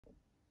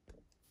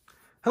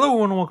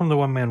Hello and welcome to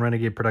One Man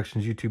Renegade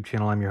Productions YouTube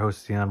channel. I'm your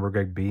host, Sion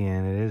Greg B,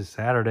 and it is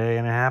Saturday,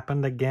 and it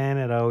happened again.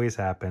 It always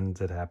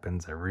happens. It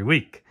happens every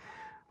week.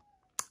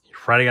 Your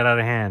Friday got out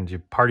of hand. You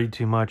partied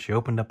too much. You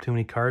opened up too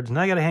many cards.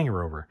 Now you got a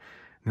hanger over.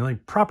 And the only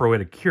proper way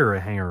to cure a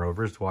hanger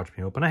over is to watch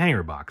me open a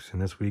hanger box.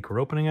 And this week we're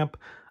opening up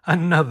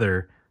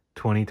another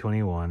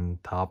 2021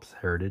 Topps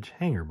Heritage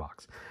hanger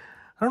box.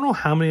 I don't know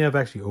how many I've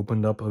actually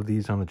opened up of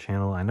these on the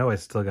channel. I know I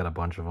still got a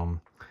bunch of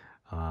them.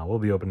 We'll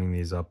be opening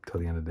these up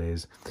till the end of the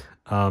days.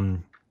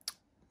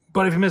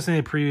 But if you missed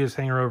any previous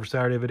Hanger Over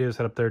Saturday videos,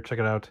 head up there, check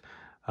it out.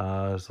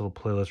 There's a little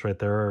playlist right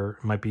there. Or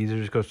it might be easier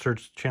to just go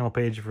search the channel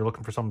page if you're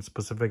looking for something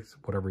specific,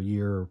 whatever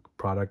year or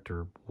product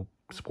or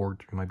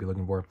sport you might be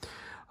looking for.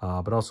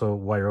 But also,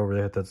 while you're over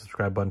there, hit that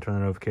subscribe button, turn the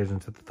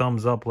notifications, hit the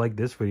thumbs up, like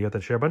this video, hit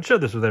that share button, share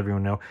this with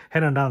everyone now.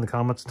 Head on down in the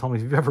comments and tell me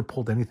if you've ever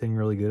pulled anything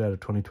really good out of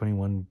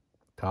 2021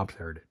 Topps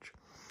Heritage.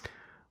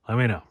 Let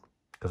me know.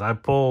 Because I've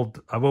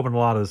opened a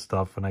lot of this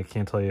stuff, and I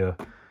couldn't tell you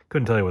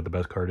what the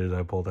best card is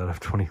I pulled out of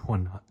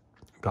 21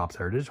 Topps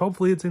Heritage.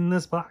 Hopefully it's in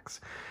this box.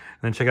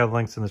 And then check out the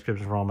links in the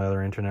description for all my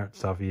other internet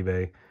stuff,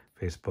 eBay,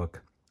 Facebook,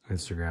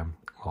 Instagram,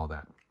 all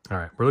that. All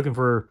right, we're looking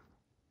for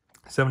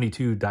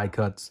 72 die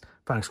cuts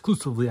found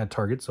exclusively at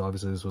Target. So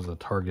obviously this was a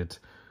Target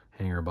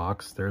hanger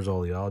box. There's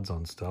all the odds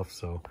on stuff.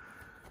 So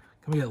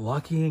can we get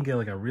lucky and get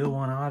like a real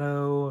one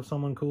auto of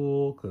someone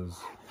cool? Because,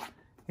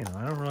 you know,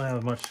 I don't really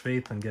have much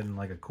faith in getting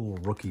like a cool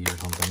rookie or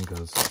something,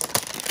 because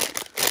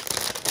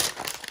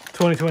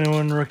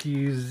 2021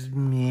 rookies,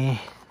 meh.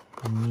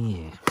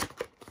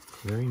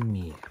 Very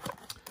meh.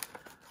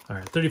 All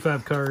right,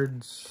 35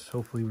 cards.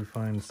 Hopefully we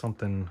find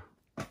something.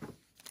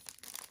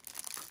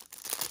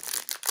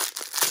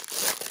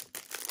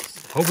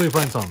 Hopefully we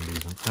find something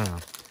decent. I don't know.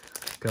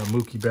 Got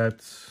Mookie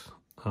Betts,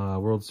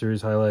 World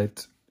Series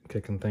highlight,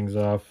 kicking things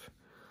off.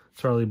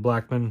 Charlie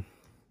Blackmon,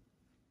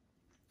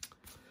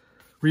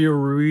 Rio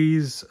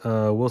Ruiz,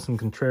 Wilson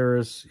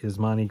Contreras,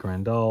 Yasmani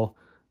Grandal,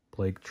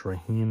 Blake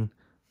Trahan,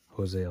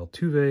 Jose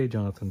Altuve,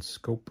 Jonathan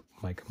Scope,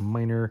 Mike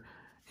Minor,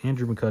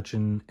 Andrew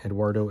McCutchen,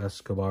 Eduardo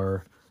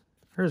Escobar.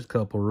 There's a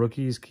couple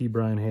rookies,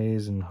 Ke'Bryan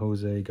Hayes and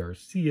Jose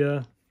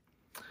Garcia,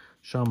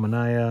 Sean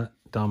Manaea,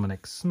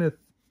 Dominic Smith,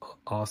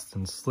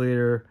 Austin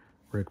Slater,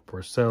 Rick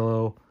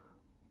Porcello,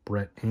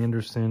 Brett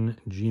Anderson,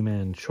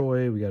 G-Man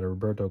Choi. We got a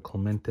Roberto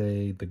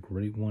Clemente, the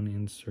Great One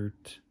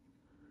insert.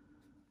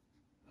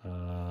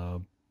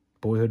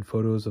 Boyhood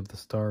photos of the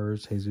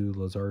stars, Jesus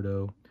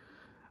Luzardo.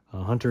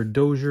 Hunter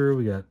Dozier,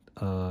 we got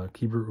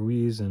Keibert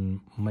Ruiz and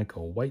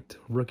Michael White,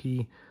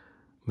 rookie.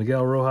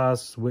 Miguel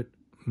Rojas, Whit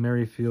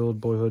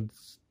Merrifield, boyhood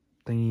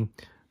thingy.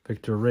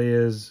 Victor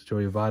Reyes,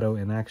 Joey Votto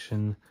in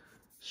action.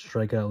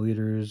 Strikeout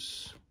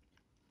leaders.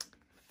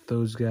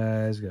 Those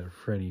guys, got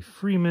Freddie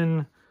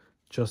Freeman,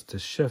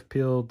 Justice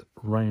Sheffield,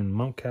 Ryan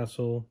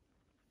Mountcastle,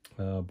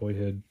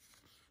 boyhood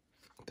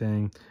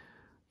thing.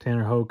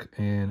 Tanner Hoke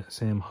and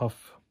Sam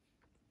Huff.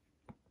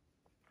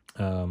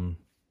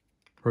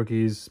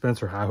 Rookies,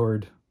 Spencer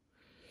Howard.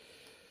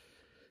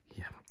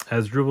 Yeah.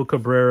 Asdrubal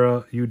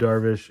Cabrera, Yu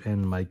Darvish,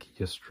 and Mike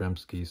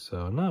Yastrzemski.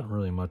 So not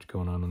really much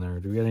going on in there.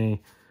 Do we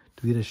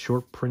get a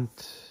short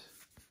print?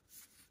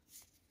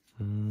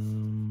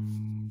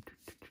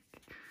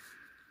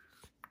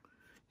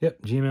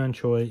 Yep, G-Man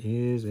Choi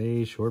is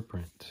a short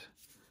print.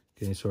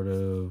 Get any sort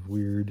of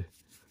weird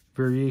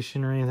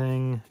variation or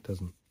anything?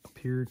 Doesn't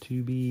appear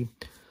to be.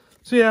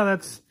 So yeah,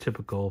 that's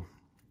typical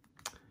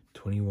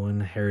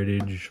 21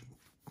 Heritage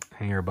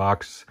hanger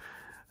box.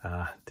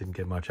 Didn't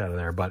get much out of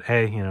there, but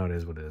hey, you know, it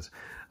is what it is.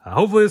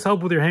 Hopefully this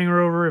helped with your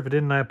hanger over. If it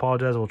didn't, I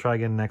apologize. We'll try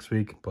again next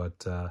week, but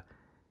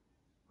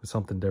with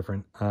something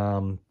different.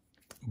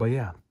 But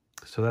yeah,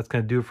 so that's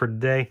going to do it for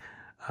today.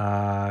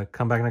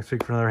 Come back next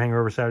week for another hanger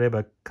over Saturday,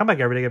 but come back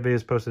every day. Get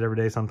videos posted every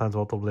day, sometimes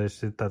multiple days.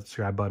 Hit that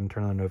subscribe button,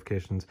 turn on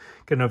notifications,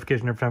 get a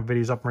notification every time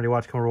videos up and ready to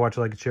watch. Come over, watch,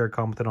 like, share,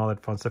 comment, and all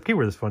that fun stuff.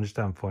 Keyword is fun, just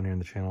having fun here on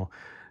the channel,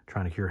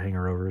 trying to cure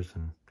hanger overs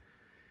and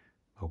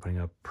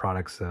opening up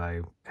products that I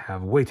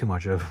have way too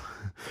much of.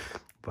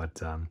 But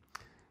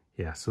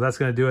yeah, so that's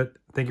going to do it.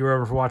 Thank you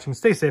everyone for watching.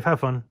 Stay safe, have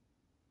fun,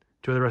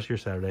 enjoy the rest of your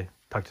Saturday.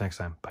 Talk to you next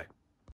time. Bye.